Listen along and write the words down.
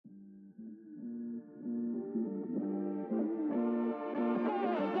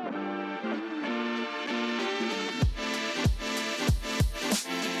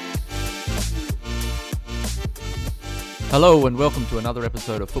Hello and welcome to another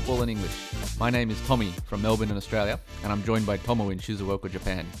episode of Football in English. My name is Tommy from Melbourne in Australia, and I'm joined by Tomo in Shizuoka,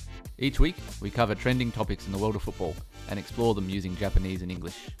 Japan. Each week, we cover trending topics in the world of football and explore them using Japanese and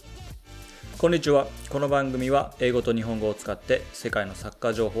English. こんにちは。この番組は英語と日本語を使って世界のサッカ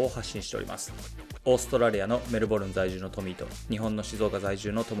ー情報を発信しております。オーストラリアのメルボルン在住のトミーと日本の静岡在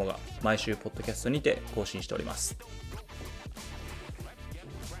住のトモが毎週ポッドキャストにて更新しております。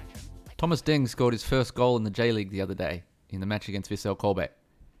Thomas Deng scored his first goal in the J-League the other day in the match against Vissel Kobe.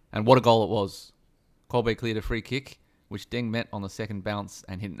 And what a goal it was. Kobe cleared a free kick, which Deng met on the second bounce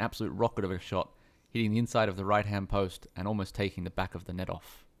and hit an absolute rocket of a shot, hitting the inside of the right-hand post and almost taking the back of the net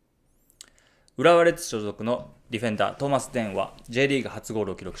off. 浦和レッズ所属のディフェンダートーマス・デンは J リーグ初ゴー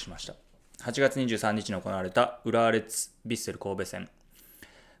ルを記録しました。8月23日に行われた浦和レッズヴィッセル神戸戦。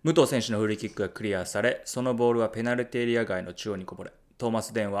武藤選手のフリーキックがクリアされ、そのボールはペナルティエリア外の中央にこぼれ、トーマ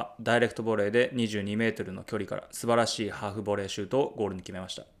ス・デンはダイレクトボレーで22メートルの距離から素晴らしいハーフボレーシュートをゴールに決めま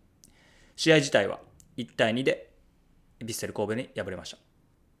した。試合自体は1対2でヴィッセル神戸に敗れました。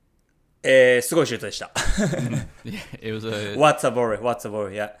すごいシュートでした。It was a What's a volley? What's a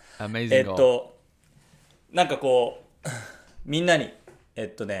volley? Yeah. amazing goal. なんかこうみんなに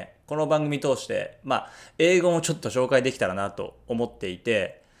この番組通して英語もちょっと紹介できたらなと思ってい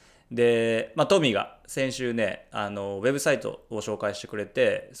て、でトミーが先週ねウェブサイトを紹介してくれ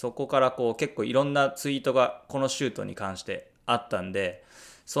て、そこからこう結構いろんなツイートがこのシュートに関してあったんで、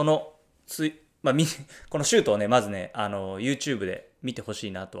そのこのシュートをねまずねYouTube で見てほし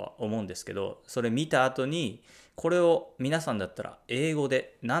いなとは思うんですけど、それ見た後にこれを皆さんだったら英語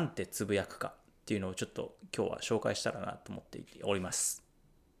でなんてつぶやくかっていうのをちょっと今日は紹介したらなと思っております。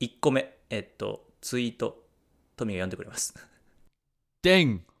1個目ツイートトミーが読んでくれます。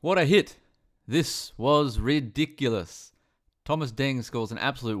Deng, what a hit! This was ridiculous. Thomas Deng scores an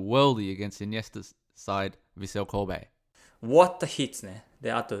absolute worldie against Iniesta's side, Vissel Kobe. What a hit ね。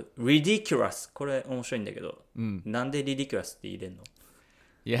で、あと、ridiculous。これ面白いんだけど、なんで ridiculous って入れんの？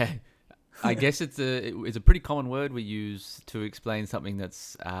 Yeah, I guess it's a pretty common word we use to explain something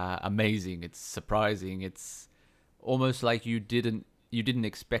that's amazing. It's surprising. It's almost like you didn't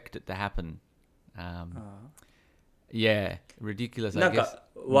expect it to happen. Yeah, ridiculous. なんか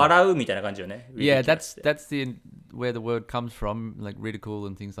笑うみたいな感じよね。Yeah, that's where the word comes from, like ridicule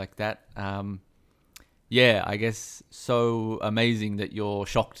and things like that. Yeah, I guess so amazing that you're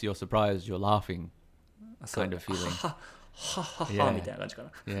shocked, you're surprised, you're laughing, kind of feeling. ははみたいな感じか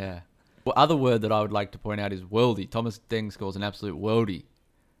な。Yeah. Well, other word that I would like to point out is worldie. Thomas Deng scores an absolute worldie.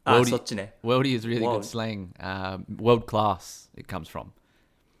 そっちね。Worldie is really good slang. World class it comes from.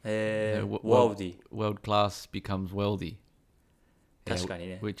 worldie. World class becomes worldie. 確かに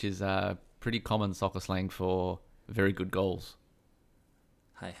ね。Which is pretty common soccer slang for very good goals.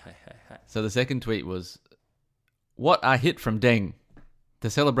 はいはいはいはい。So the second tweet was, "What a hit from Deng. The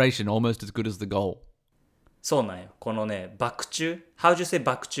celebration almost as good as the goal." そうなんよ。このね、バク宙 How do you say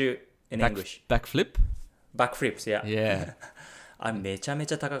バク宙 in English? Backflip? Backflips, yeah. Yeah. あれめちゃめ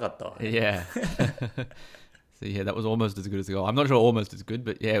ちゃ高かったわ。Yeah. So yeah, that was almost as good as the goal. I'm not sure almost as good,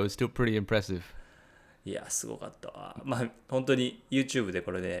 but yeah, it was still pretty impressive. いや、すごかったわ。本当に YouTube でこ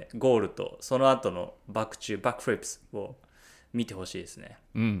れでゴールとその後のバク宙、バックフリップスを見てほしいですね。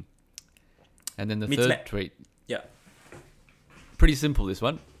And then the third tweet. Yeah. Pretty simple, this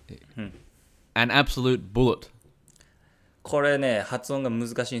one. An absolute bullet. これね、発音が難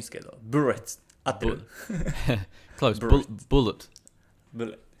しいんですけど、bullets 合ってる？ Close. Bullet.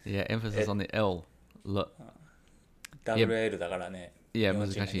 Bullet. Yeah, emphasis on the L. WL だからね。Yeah, 難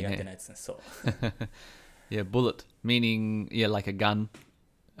しいね。苦手なやつね。そう。Yeah, bullet. Meaning, yeah, like a gun.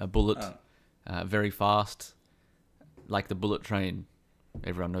 A bullet. Very fast. Like the bullet train.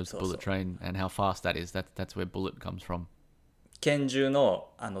 Everyone knows the bullet train and how fast that is. That's where bullet comes from. 拳銃の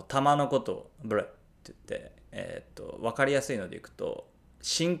弾のことをブレって言って、分かりやすいのでいくと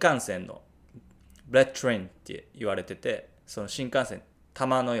新幹線のブレッドトレインって言われてて、その新幹線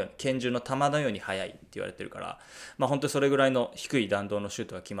弾のように拳銃の弾のように速いって言われてるから、本当にそれぐらいの低い弾道のシュー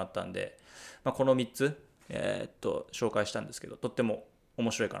トが決まったんで、この3つ、紹介したんですけど、とっても面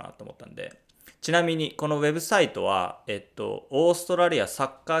白いかなと思ったんで。ちなみにこのウェブサイトは、オーストラリアサ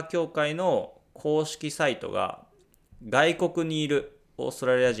ッカー協会の公式サイトが外国にいるオースト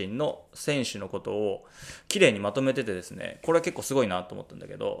ラリア人の選手のことをきれいにまとめててですね、これは結構すごいなと思ったんだ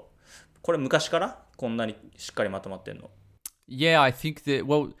けど、これ昔からこんなにしっかりまとまってんの？ Yeah, I think that,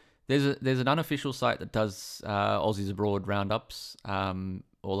 well, there's an unofficial site that does Aussies Abroad roundups,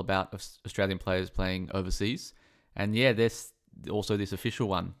 all about Australian players playing overseas. And yeah, there's also this official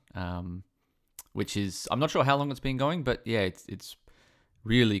one, which is, I'm not sure how long it's been going, but yeah, it's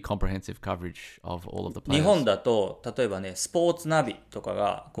really comprehensive coverage of all of the players. 日本だと例えばねスポーツナビとか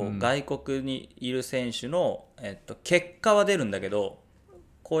がこう、外国にいる選手の、結果は出るんだけど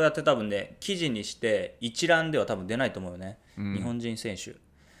こうやって多分ね記事にして一覧では多分出ないと思うよね、日本人選手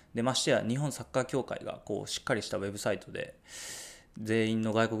でましてや日本サッカー協会がこうしっかりしたウェブサイトで全員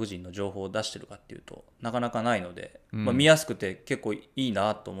の外国人の情報を出してるかっていうとなかなかないので、見やすくて結構いい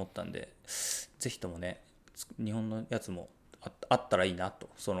なと思ったんでぜひともね日本のやつもあったらいいなと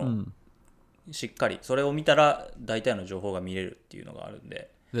しっかりそれを見たら大体の情報が見れるっていうのがあるん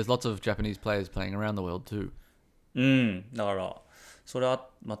で There's lots of Japanese players playing around the world too. だからそれは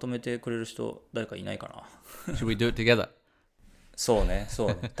まとめてくれる人誰かいないかなShould we do it together? そうね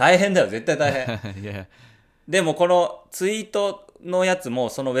大変だよ絶対大変yeah. でもこのツイートのやつも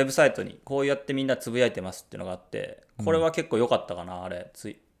そのウェブサイトにこうやってみんなつぶやいてますっていうのがあってこれは結構良かったかなあれ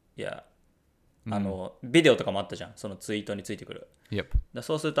ビデオとかもあったじゃんそのツイートについてくる、Yep.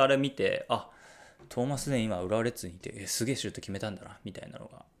 そうするとあれ見てトーマス・デン今浦和レッズにいてすげえシュート決めたんだなみたいなの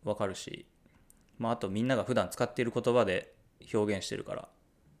が分かるし、あとみんなが普段使っている言葉で表現してるから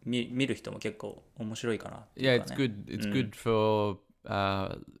見る人も結構面白いかなっていうか、ね、It's good for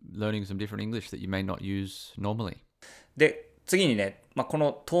learning some different English that you may not use normally. で次にね、こ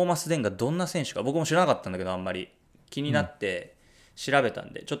のトーマス・デンがどんな選手か僕も知らなかったんだけどあんまり気になって調べた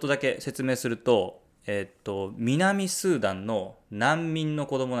んで、ちょっとだけ説明すると、南スーダンの難民の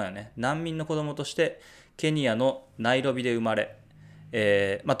子供だよね。難民の子供としてケニアのナイロビで生まれ、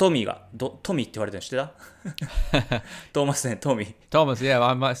トミーって言われてるの知ってたトーマス・デン、トミー。Thomas, yeah,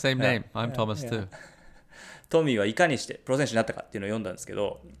 I'm my same name. I'm Thomas too. トミーはいかにしてプロ選手になったかっていうのを読んだんですけ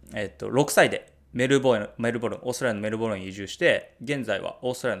ど、6歳でメルボルン、オーストラリアのメルボルンに移住して、現在は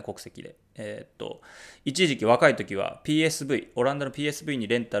オーストラリアの国籍で、一時期若い時は PSV、オランダの PSV に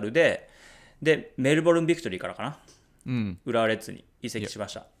レンタルで、メルボルンビクトリーからかな、浦和レッズに移籍しま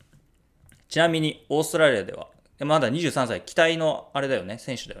した。ちなみにオーストラリアでは、まだ23歳、期待のあれだよね、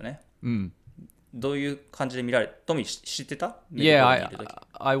選手だよね。どういう感じで見られトミー知ってた Yeah,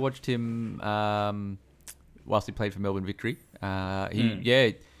 I watched him whilst he played for Melbourne Victory.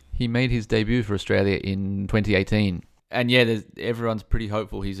 He made his debut for Australia in 2018. And everyone's pretty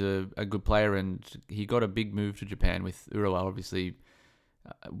hopeful he's a good player, and he got a big move to Japan with Urawa, obviously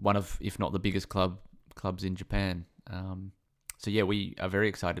one of, if not the biggest clubs in Japan. We are very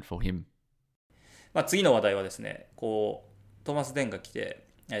excited for him. 次の話題はですね、トーマス・デンが来て、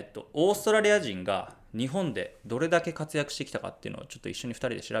オーストラリア人が日本でどれだけ活躍してきたかっていうのをちょっと一緒に2人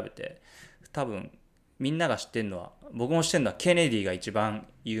で調べて、多分みんなが知ってるのは、僕も知ってるのはケネディが一番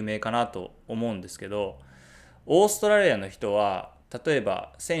有名かなと思うんですけど、オーストラリアの人は例え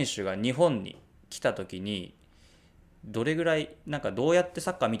ば選手が日本に来た時にどれぐらいどうやって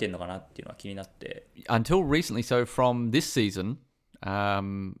サッカー見てるのかなっていうのは気になって。Until recently, so from this season,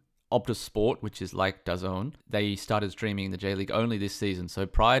 Optus Sport, which is like DAZN, they started streaming in the J League only this season. So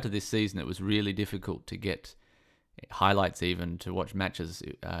prior to this season, it was really difficult to get highlights, even to watch matches.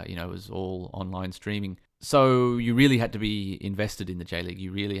 It was all online streaming. So you really had to be invested in the J League.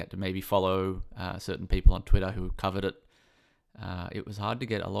 You really had to maybe follow certain people on Twitter who covered it. It was hard to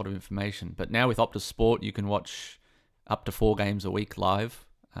get a lot of information. But now with Optus Sport, you can watch up to 4 games a week live.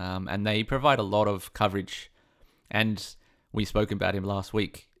 And they provide a lot of coverage. And we spoke about him last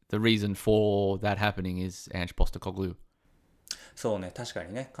week. The reason for that happening is Ange Postecoglou. そうね、確か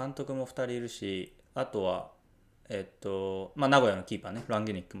にね、監督も2人いるし、あとは名古屋のキーパーね、ラン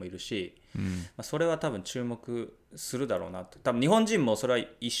ゲニックもいるし、それは多分注目するだろうなと。多分日本人もそれは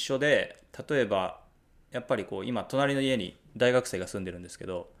一緒で、例えばやっぱり今隣の家に大学生が住んでるんですけ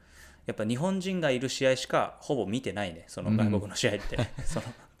ど、やっぱ日本人がいる試合しかほぼ見てないね、その外国の試合って。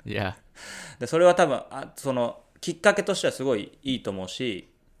でそれは多分そのきっかけとしてはすごいいいと思うし、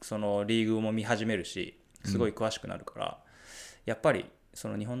そのリーグも見始めるし、すごい詳しくなるから、やっぱりそ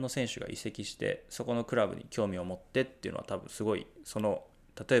の日本の選手が移籍してそこのクラブに興味を持ってっていうのは多分すごい、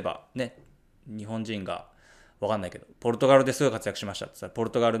例えばね、日本人が分かんないけどポルトガルですごい活躍しましたって言ったらポ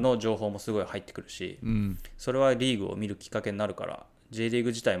ルトガルの情報もすごい入ってくるし、それはリーグを見るきっかけになるから、 J リーグ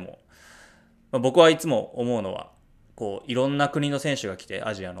自体も、僕はいつも思うのはいろんな国の選手が来て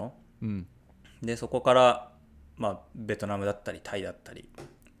アジアの、でそこから、ベトナムだったりタイだったり、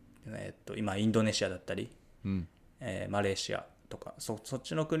今インドネシアだったり、マレーシアとか そっ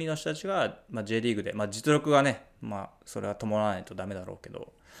ちの国の人たちが、J リーグで、実力がね、それは伴わないとダメだろうけ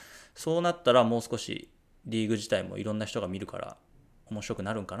ど、そうなったらもう少しリーグ自体もいろんな人が見るから面白く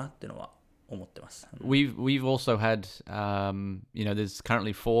なるんかなっていうのは思ってます。We've also had, there's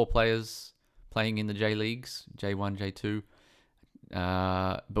currently 4 players playing in the J Leagues, J1, J2,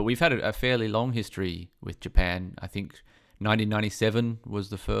 but we've had a fairly long history with Japan. I think 1997 was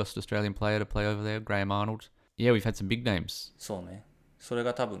the first Australian player to play over there, Graham Arnold. Yeah, we've had some big names. そうね。それ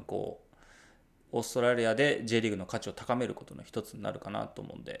が多分こうオーストラリアで J リーグの価値を高めることの一つになるかなと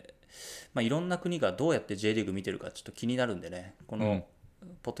思うんで、いろんな国がどうやって J リーグ見てるかちょっと気になるんでね、この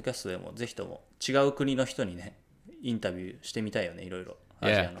ポッドキャストでもぜひとも違う国の人にねインタビューしてみたいよね、いろいろア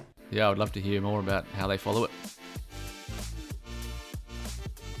ジアの。Yeah, I would love to hear more about how they follow it.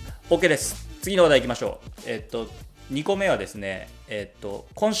 OK です。次の話題いきましょう。2個目はですね、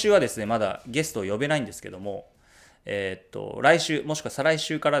今週はですねまだゲストを呼べないんですけども、来週もしくは再来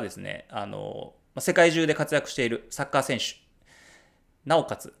週からですね、世界中で活躍しているサッカー選手、なお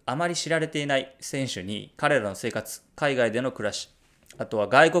かつあまり知られていない選手に彼らの生活、海外での暮らし、あとは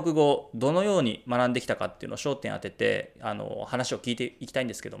外国語をどのように学んできたかっていうのを焦点当てて話を聞いていきたいん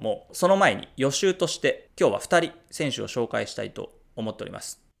ですけども、その前に予習として今日は2人選手を紹介したいと思っておりま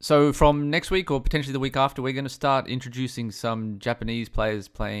す。So from next week or potentially the week after, we're going to start introducing some Japanese players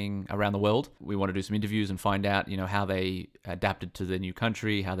playing around the world. We want to do some interviews and find out, how they adapted to their new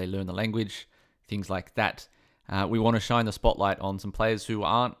country, how they learn the language, things like that. We want to shine the spotlight on some players who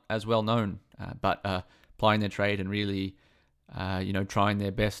aren't as well known, but applying their trade and really, trying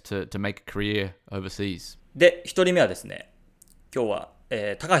their best to make a career overseas. で、1人目はですね、今日は、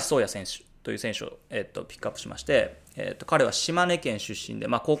高橋壮也選手という選手を、ピックアップしまして、彼は島根県出身で、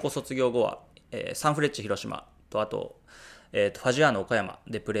高校卒業後は、サンフレッチェ広島とあと、ファジアーノ岡山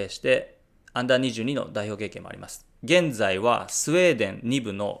でプレーしてアンダー22の代表経験もあります。現在はスウェーデン2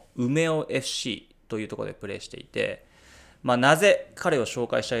部の梅尾 FC というところでプレーしていて、なぜ彼を紹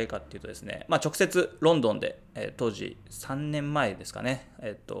介したいかっていうとですね、直接ロンドンで、当時3年前ですかね、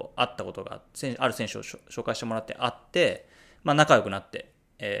会ったことがある選手を紹介してもらって会って、仲良くなって、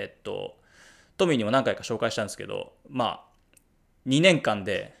トミーにも何回か紹介したんですけど、2年間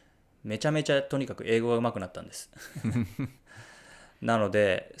でめちゃめちゃとにかく英語が上手くなったんですなの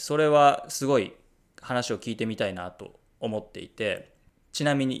でそれはすごい話を聞いてみたいなと思っていて、ち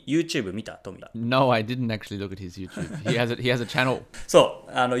なみに YouTube 見たトミーは？ No, I didn't actually look at his YouTube. He has a channel. そ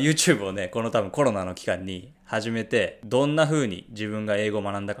う、YouTube をね、この多分コロナの期間に始めて、どんな風に自分が英語を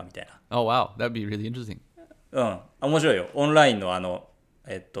学んだかみたいな。Oh wow, that'd be really interesting. 面白いよ。オンラインの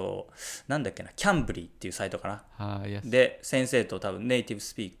なんだっけな、キャンブリーっていうサイトかな、yes. で先生と多分ネイティブ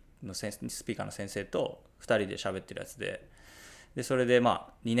スピーカーの先生と2人で喋ってるやつで、それで2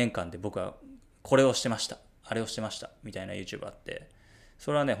年間で僕はこれをしてました、あれをしてましたみたいな YouTube あって、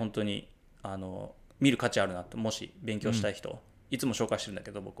それはね本当に見る価値あるなと、もし勉強したい人、いつも紹介してるんだ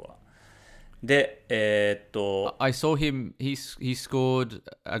けど僕は。でI saw him, he scored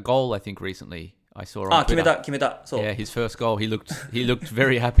a goal I think recently.I saw on Twitter. 決めた。そう。Yeah, his first goal. He looked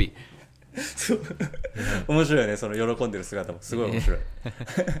very happy. 面白いよね、その喜んでる姿もすごい面白い。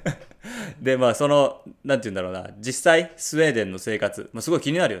で、そのなんていうんだろうな、実際スウェーデンの生活、すごい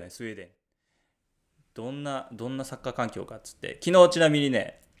気になるよね、スウェーデン。どんなサッカー環境かっつって、昨日ちなみに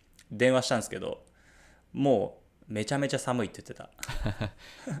ね電話したんですけど、もうめちゃめちゃ寒いって言ってた。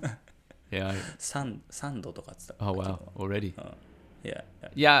Yeah. 3度とかっつってた。Oh wow, already. Yeah.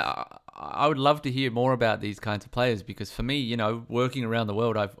 I would love to hear more about these kinds of players because for me, working around the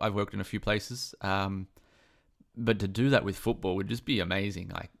world, I've worked in a few places, but to do that with football would just be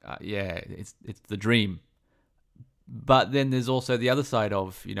amazing. It's the dream. But then there's also the other side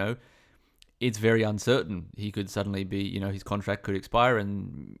of, it's very uncertain. He could suddenly be, his contract could expire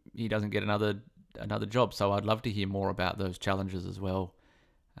and he doesn't get another job. So I'd love to hear more about those challenges as well.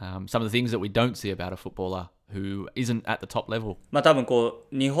 Some of the things that we don't see about a footballer.Who isn't at the top level. 多分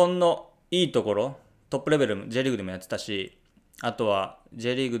日本のいいところ、トップレベル J リーグでもやってたし、あとは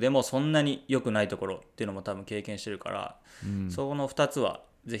J リーグでもそんなに良くないところっていうのも多分経験してるから、その2つは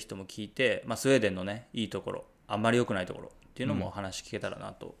ぜひとも聞いて、スウェーデンのねいいところ、あんまり良くないところっていうのも話聞けたら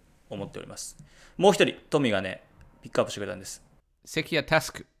なと思っております。もう一人トミーがねピックアップしてくれたんです。Sekia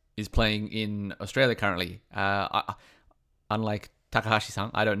Task is playing in Australia currently. Unlike Takahashi-san,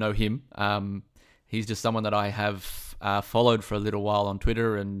 I don't know him.He's just someone that I have followed for a little while on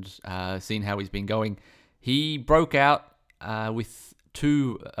Twitter and seen how he's been going. He broke out with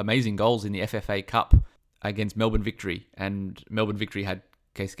 2 amazing goals in the FFA Cup against Melbourne Victory, and Melbourne Victory had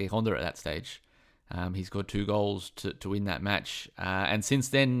Keisuke Honda at that stage. He scored 2 goals to win that match. And since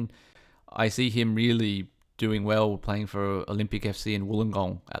then, I see him really doing well, playing for Olympic FC in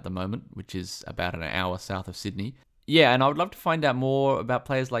Wollongong at the moment, which is about an hour south of Sydney. Yeah, and I would love to find out more about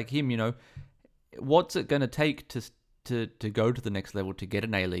players like him.What's it going to take to go to the next level to get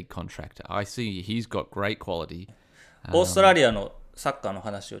an A-League contract? I see he's got great quality. オーストラリアのサッカーの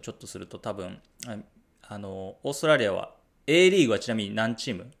話をちょっとすると、多分オーストラリアは A リーグはちなみに何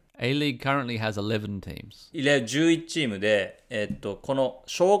チーム？ A-League currently has 11 teams. 11チームで、この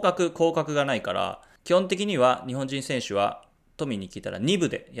昇格降格がないから、基本的には日本人選手はトミーに聞いたら2部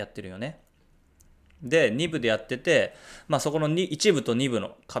でやってるよね。で2部でやってて、そこの1部と2部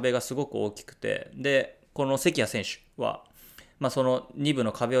の壁がすごく大きくて、でこの関谷選手は、その2部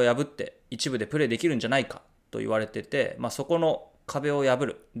の壁を破って1部でプレーできるんじゃないかと言われてて、そこの壁を破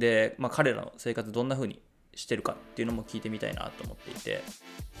るで、彼らの生活どんな風にしてるかっていうのも聞いてみたいなと思っていて。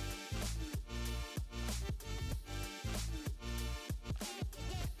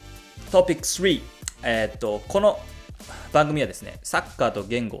トピック3、この番組はですね、サッカーと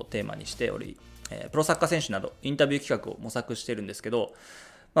言語をテーマにしており、プロサッカー選手などインタビュー企画を模索しているんですけど、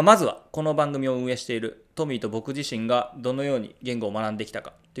まずはこの番組を運営しているトミーと僕自身がどのように言語を学んできた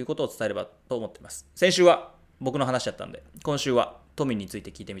かということを伝えればと思っています。先週は僕の話だったので、今週はトミーについ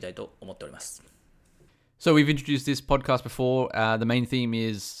て聞いてみたいと思っております。So we've introduced this podcast before. The main theme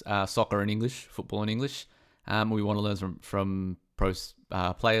is soccer in English, football in English. We want to learn from pro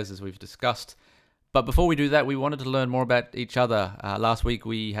players, as we've discussed. But before we do that, we wanted to learn more about each other. Last week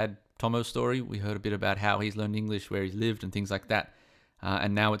we had Tomo's story. We heard a bit about how he's learned English, where he's lived, and things like that.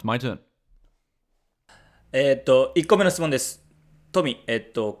 And now it's my turn. 1個目の質問です。トミ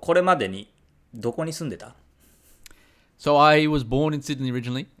ー、これまでにどこに住んでた？ So I was born in Sydney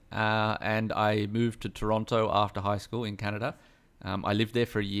originally, and I moved to Toronto after high school in Canada. I lived there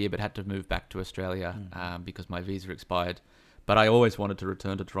for a year, but had to move back to Australia because my visa expired. But I always wanted to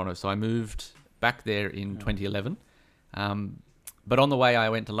return to Toronto, so I moved back there in 2011. But on the way, I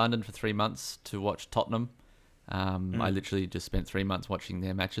went to London for 3 months to watch Tottenham. I literally just spent 3 months watching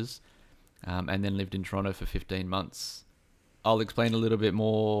their matches, and then lived in Toronto for 15 months. I'll explain a little bit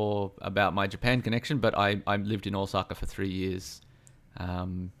more about my Japan connection, but I lived in Osaka for 3 years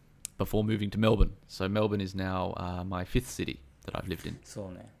before moving to Melbourne. So Melbourne is now my 5th city that I've lived in. そ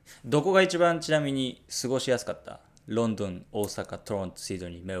うね。どこが一番ちなみに過ごしやすかった？ロンドン、大阪、トロント、シド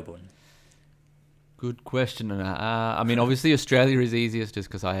ニー、メルボルン。Good question. I mean, obviously Australia is easiest just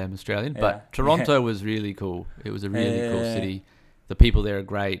because I am Australian, but Toronto was really cool. It was a really cool city. The people there are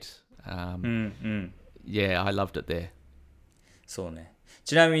great. Yeah, I loved it there. そうね。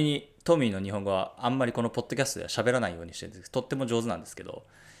ちなみにトミーの日本語はあんまりこのポッドキャストでは喋らないようにしてるんです。とっても上手なんですけど、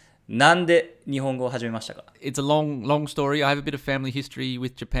なんで日本語を始めましたか？ It's a long story. I have a bit of family history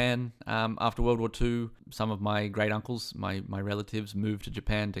with Japan. After World War II, some of my great uncles, my relatives, moved to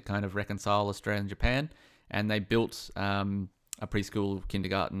Japan to kind of reconcile Australia and Japan, and they built a preschool,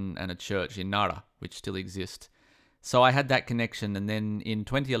 kindergarten, and a church in Nara, which still exist. So I had that connection, and then in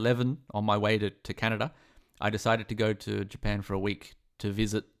 2011, on my way to Canada, I decided to go to Japan for a week to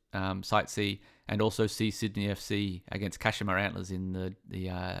visit, sightsee, and also see Sydney FC against Kashima Antlers in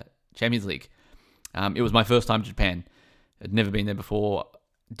the Champions League. It was my first time to Japan. I'd never been there before.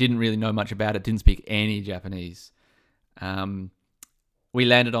 Didn't really know much about it. Didn't speak any Japanese. We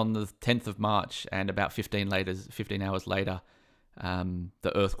landed on the 10th of March, and about 15 hours later,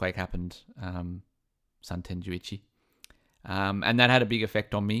 the earthquake happened, Santen Juichi. And that had a big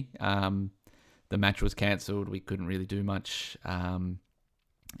effect on me. The match was cancelled. We couldn't really do much. And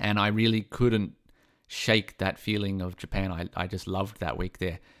I really couldn't shake that feeling of Japan. I just loved that week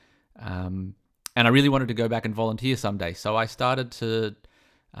there. And I really wanted to go back and volunteer someday. So I started to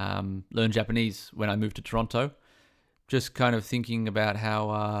learn Japanese when I moved to Toronto. Just kind of thinking about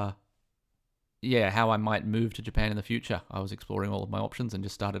how I might move to Japan in the future. I was exploring all of my options and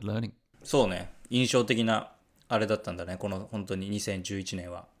just started learning. そうね。印象的なあれだったんだね。この本当に2011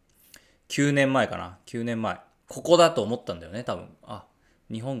年は。9年前かな。9年前。ここだと思ったんだよね、多分。あ、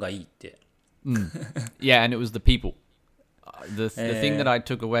日本がいいって。Yeah, and it was the people. The thing that I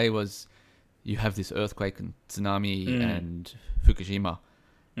took away was you have this earthquake and tsunami and Fukushima,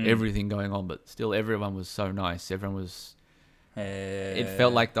 everything going on, but still everyone was so nice. Everyone was... It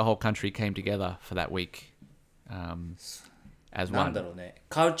felt like the whole country came together for that week as one. なんだろうね。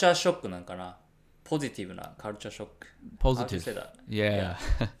カルチャーショックなんかな。ポジティブなカルチャーショック。Positive. Yeah.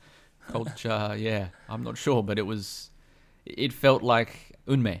 Culture, yeah. I'm not sure, but it felt like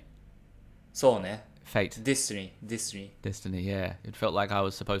運命. そうね。Fate. Destiny, yeah. It felt like I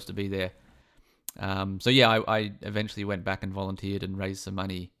was supposed to be there. So yeah, I eventually went back and volunteered and raised some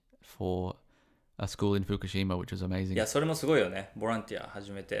money for a school in Fukushima, which was amazing. いや、それもすごいよね。ボランティア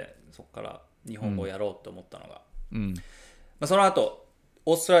始めて、そこから日本語をやろうと思ったのが。その後、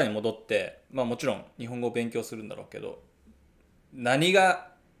オーストラリアに戻って、もちろん日本語を勉強するんだろうけど、何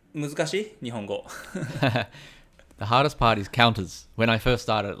が難しい？日本語。The hardest part is counters. When I first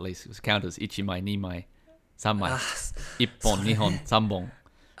started, at least, it was counters. 1枚、2枚、3枚。1本、2本、3本。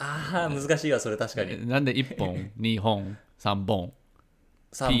ああ、難しいわ、それ確かに。なんで1本、2本、3本。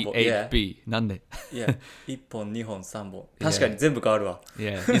3本 PHB なんでいや1本2本3本確かに全部変わるわ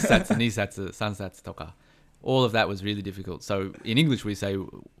Yeah 1冊2冊3冊とか All of that was really difficult. So in English we say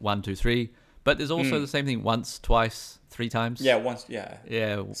 1, 2, 3, but there's also the same thing once, twice, 3 times. Yeah, once, yeah.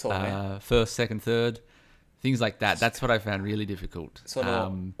 Yeah, そうね first, second, third, things like that. That's what I found really difficult. そ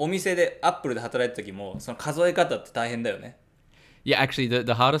の、お店でアップルで働いた時もその数え方って大変だよね Yeah, actually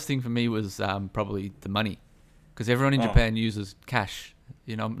the hardest thing for me was probably the money. Because everyone in Japan uses cash.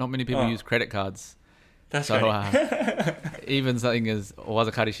 You know, not many people use credit cards. 確か So に even something as お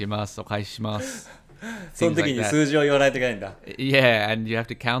預かりします、お返ししますその時に数字を言わないといけないんだ Yeah, and you have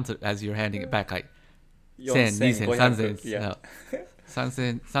to count it as you're handing it back. Like 1000、2000、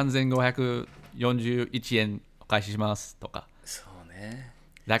3000、3541円お返ししますとか。そうね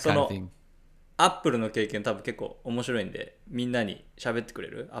That kind of thing. アップルの経験多分結構面白いんでみんなに喋ってくれ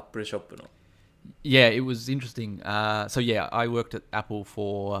るアップルショップの Yeah, it was interesting. So yeah, I worked at Apple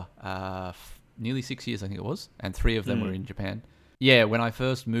for nearly 6 years, I think it was, and 3 of them were in Japan. Yeah, when I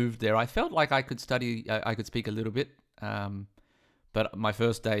first moved there, I felt like I could study, I could speak a little bit, but my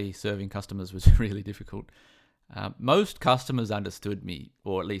first day serving customers was really difficult. Most customers understood me,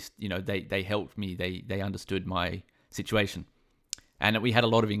 or at least, you know, they helped me. They understood my situation. And we had a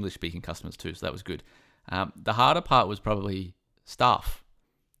lot of English-speaking customers too, so that was good. The harder part was probably staff.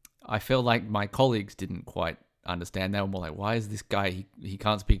 I felt like my colleagues didn't quite understand. They were more like, why is this guy, he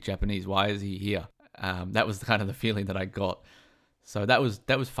can't speak Japanese, why is he here? That was kind of the feeling that I got. So that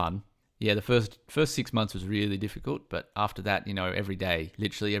was fun. Yeah, the first 6 months was really difficult, but after that, you know, every day,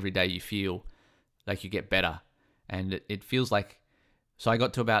 literally every day, you feel like you get better, and it feels like. So I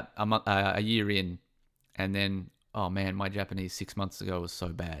got to about a year in, and then oh man, my Japanese 6 months ago was so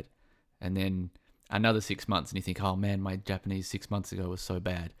bad, and then another 6 months, and you think, oh man, my Japanese 6 months ago was so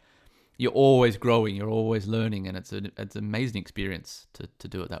bad. You're always growing, you're always learning, and it's an amazing experience to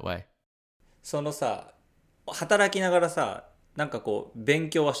do it that way. そのさ働きながらさなんかこう勉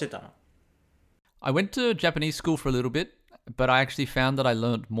強はしてたの I went to Japanese school for a little bit, but I actually found that I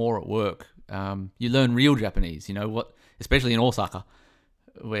learned more at work. You learn real Japanese, you know, especially in Osaka,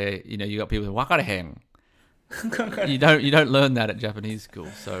 where, you know, you got people who wakarehen. You don't learn that at Japanese school.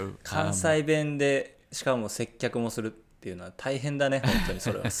 So 関西弁でしかも接客もするっていうのは大変だね本当に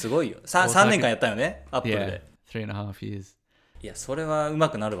それはすごいよ 3年間やったよねアップル yeah, で 3.5 years. いやそれは上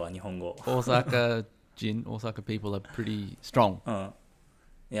手くなるわ日本語 Osaka people are pretty strong. うん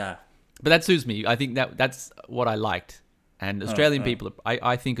いや But that suits me. I think that's what I liked. And Australian people,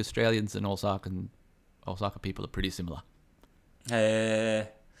 I think Australians and Osaka people are pretty similar. へ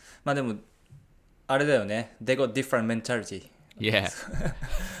えまあでもあれだよね They got different mentality Yeah.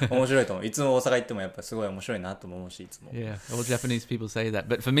 面白いと思ういつも大阪行ってもやっぱすごい面白いなと思うしいつも Yeah, all Japanese people say that.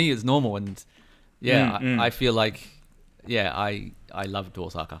 But for me, it's normal. And yeah, I feel like, yeah, I loved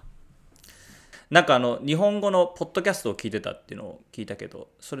Osaka. なんか日本語のポッドキャストを聞いてたっていうのを聞いたけど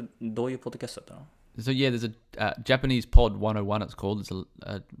それどういうポッドキャストだったの So yeah, there's a Japanese Pod 101, it's called. It's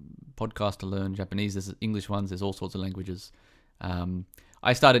a podcast to learn Japanese. There's English ones. There's all sorts of languages.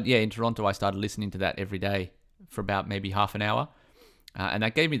 I started, in Toronto, I started listening to that every day for about maybe half an hour. And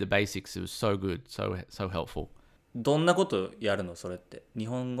that gave me the basics. It was so good, so helpful. どんなことやるのそれって日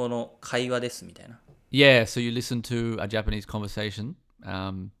本語の会話ですみたいな Yeah, so you listen to a Japanese conversation,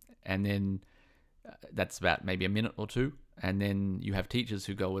 and then that's about maybe a minute or two. And then you have teachers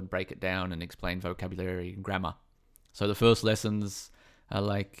who go and break it down and explain vocabulary and grammar. So the first lessons are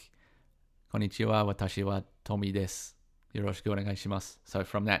like, Konnichiwa, watashi wa Tomi desu. Yoroshiku onegai shimasu. So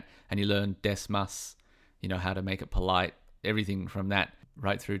from that, and you learn desu mas, you know, how to make it polite, everything from that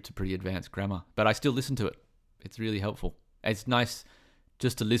right through to pretty advanced grammar. But I still listen to it. It's really helpful. It's nice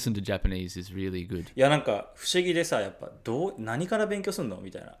just to listen to Japanese is really good. いやなんか不思議でさやっぱ何から勉強するの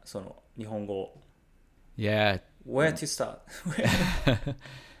みたいなその日本語を Yeah. Where to start?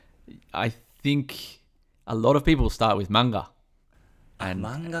 I think a lot of people start with manga and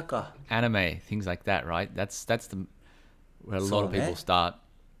漫画か anime, things like that, right? That's where a lot of people start.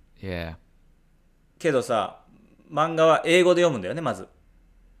 Yeah. けどさ漫画は英語で読むんだよねまず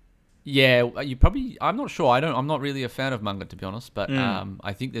Yeah, I'm not sure. I'm not really a fan of manga, to be honest, but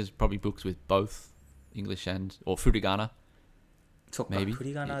I think there's probably books with both English or furigana. そっか Maybe. 振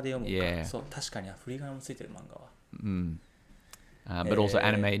り仮名で読むか Yeah. そう確かに振り仮名もついてる漫画は But also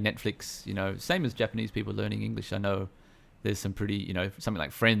anime, Netflix, you know, same as Japanese people learning English. I know there's some pretty, you know, something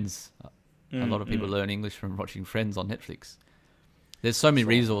like Friends. A lot of people learn English from watching Friends on Netflix. There's so many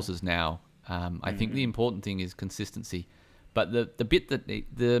resources now. I think the important thing is consistency. But the bit that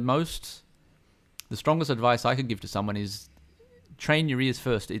the strongest advice I could give to someone is train your ears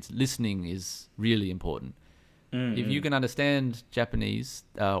first. It's listening is really important. If you can understand Japanese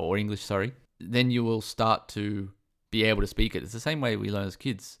or English, sorry, then you will start to be able to speak it. It's the same way we learn as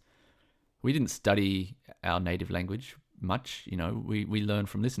kids. We didn't study our native language much, you know, we learn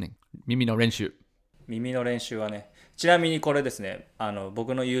from listening. 耳の練習。耳の練習はね、ちなみにこれですね、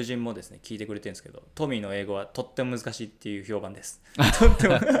僕の友人もですね、聞いてくれてるんですけど、トミーの英語はとっても難しいっていう評判です。とって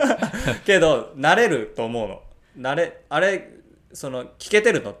もけど、慣れると思うの。あれ、聞け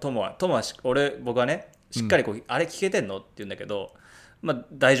てるの、トモは僕はね、しっかりあれ聞けてんのって言うんだけど、まあ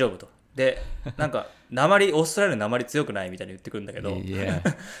大丈夫と。で、なんか、オーストラリアの訛り強くないみたいに言ってくるんだけど、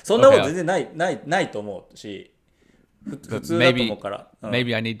そんなこと全然ないと思うし、普通だと思うから。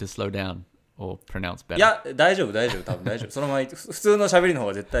Maybe I need to slow down or pronounce better. いや、大丈夫、多分大丈夫。そのまま、普通の喋りの方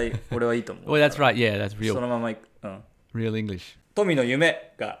が絶対俺はいいと思う。Well, that's right, yeah, that's real. そのままReal English. トミーの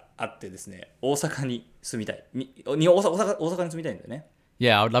夢があってですね、大阪に住みたい。大阪に住みたいんだよね。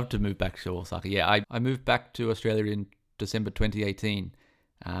Yeah, I would love to move back to Osaka. Yeah, I moved back to Australia in December 2018.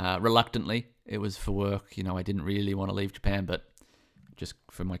 Reluctantly, it was for work. You know, I didn't really want to leave Japan, but just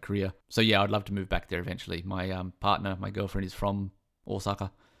for my career. So yeah, I'd love to move back there eventually. My partner, my girlfriend is from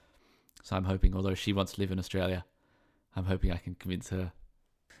Osaka. So I'm hoping, although she wants to live in Australia, I'm hoping I can convince her.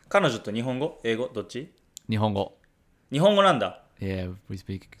 彼女と日本語英語どっち日本語なんだ。Yeah, we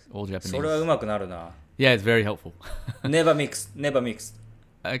speak all Japanese. それは上手くなるな。Yeah, it's very helpful. Never mixed.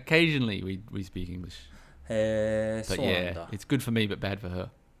 Occasionally we speak English. へえ、そうなんだ。Yeah, it's good for me but bad for her.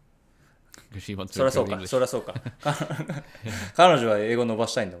 Because she wants to そ improve りゃ English. そうか。彼女は英語伸ば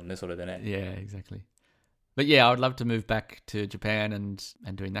したいんだもんね、それでね。Yeah, exactly. But yeah, I would love to move back to Japan and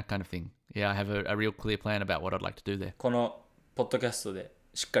doing that kind of thing. Yeah, I have a real clear plan about what I'd like to do there. このポッドキャストで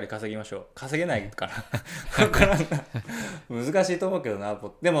しっかり稼ぎましょう。稼げないかな。難しいと思うけどな。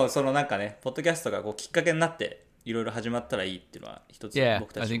でもなんかね、ポッドキャストがきっかけになっていろいろ始まったらいいっていうのは一つ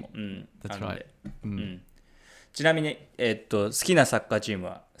僕たちも、that's あるので、right. ちなみに、好きなサッカーチーム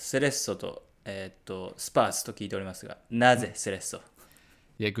はセレッソと、スパーズと聞いておりますが、なぜセレッソ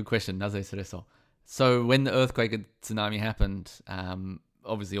Yeah, good question. なぜセレッソ So when the earthquake and tsunami happened,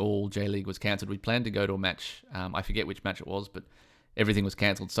 obviously all J League was cancelled. We planned to go to a match. I forget which match it was, but everything was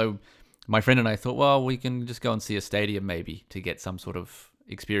cancelled. So my friend and I thought, well, we can just go and see a stadium maybe to get some sort of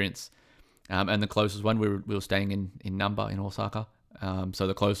experience. And the closest one, we were staying in Namba in Osaka. So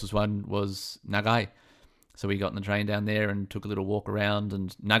the closest one was Nagai. So we got on the train down there and took a little walk around.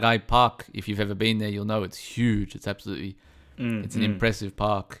 And Nagai Park, if you've ever been there, you'll know it's huge. It's absolutely, it's an impressive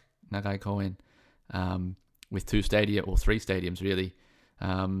park, Nagai Koen, with 2 stadia or 3 stadiums really.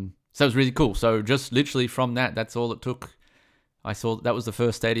 So it was really cool. So just literally from that's all it took. That was the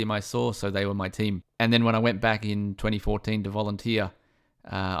first stadium I saw, so they were my team. And then when I went back in 2014 to volunteer,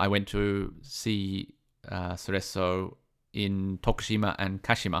 I went to see Cerezo in Tokushima and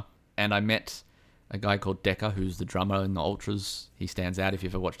Kashima, and I met a guy called Deka, who's the drummer in the Ultras. He stands out if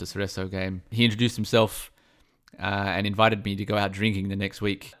you've ever watched a Cerezo game. He introduced himself and invited me to go out drinking the next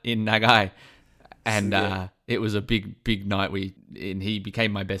week in Nagai. And it was a big night. And he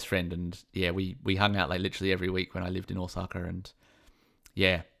became my best friend. And yeah, we hung out like literally every week when I lived in Osaka. And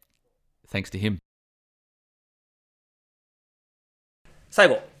yeah, thanks to him. 最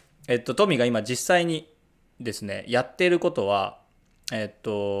後、トミーが今実際にですね、やっていることは、英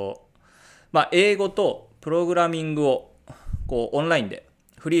語とプログラミングをオンラインで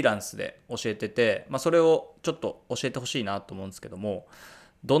フリーランスで教えてて、それをちょっと教えてほしいなと思うんですけども、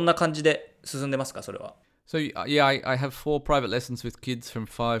どんな感じで進んでますか、それは。So yeah, I have 4 private lessons with kids from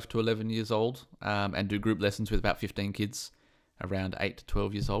 5 to 11 years old, and do group lessons with about 15 kids around 8 to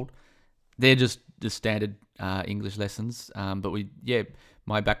 12 years old. They're just the standard English lessons, but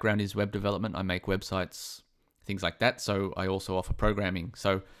my background is web development. I make websites, things like that. So I also offer programming.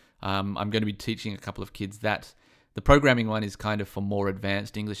 So I'm going to be teaching a couple of kids that. The programming one is kind of for more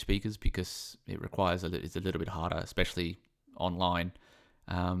advanced English speakers because it requires it's a little bit harder, especially online.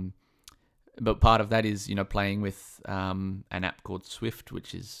 But part of that is, playing with an app called Swift,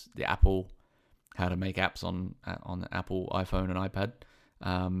 which is the Apple, how to make apps on the Apple iPhone and iPad.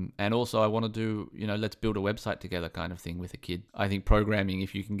 And also I want to do, let's build a website together kind of thing with a kid. I think programming,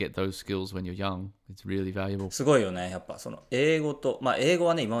 if you can get those skills when you're young, it's really valuable. すごいよね。やっぱ英語と、英語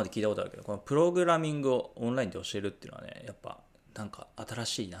はね、今まで聞いたことあるけど、このプログラミングをオンラインで教えるっていうのはね、やっぱなんか新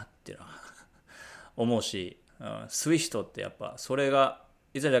しいなっていうのは思うし、Swift ってやっぱそれが、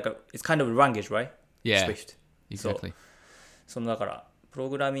it's kind of a language, right? Yeah, Swift. exactly. だからプロ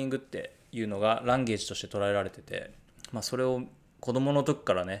グラミングっていうのがランゲージとして捉えられてて、それを子供の時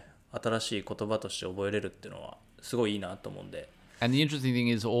からね、新しい言葉として覚えれるっていうのはすごいいいなと思うんで。And the interesting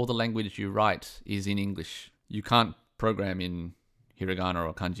thing is all the language you write is in English. You can't program in, hiragana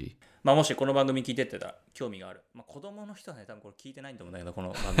or kanji. まあ、もしこの番組聞いてってたら興味がある。まあ、子供の人はね、多分これ聞いてないと思うんだけど、こ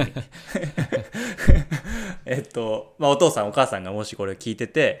の番組。まあ、お父さんお母さんがもしこれ聞いて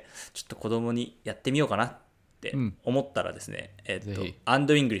て、ちょっと子供にやってみようかなって思ったらですね、アン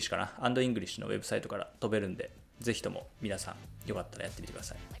ドイングリッシュかな。アンドイングリッシュのウェブサイトから飛べるんで、ぜひとも皆さんよかったらやってみてくだ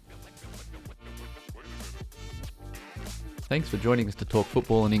さい。Thanks for joining us to talk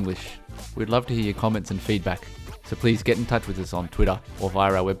football in English. We'd love to hear your comments and feedback, so please get in touch with us on Twitter or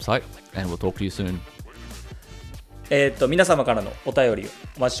via our website, and we'll talk to you soon. 皆様からのお便りを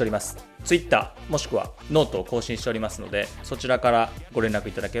お待ちしております。Twitter もしくはノートを更新しておりますので、そちらからご連絡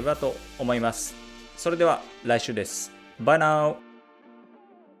いただければと思います。それでは来週です。Bye now!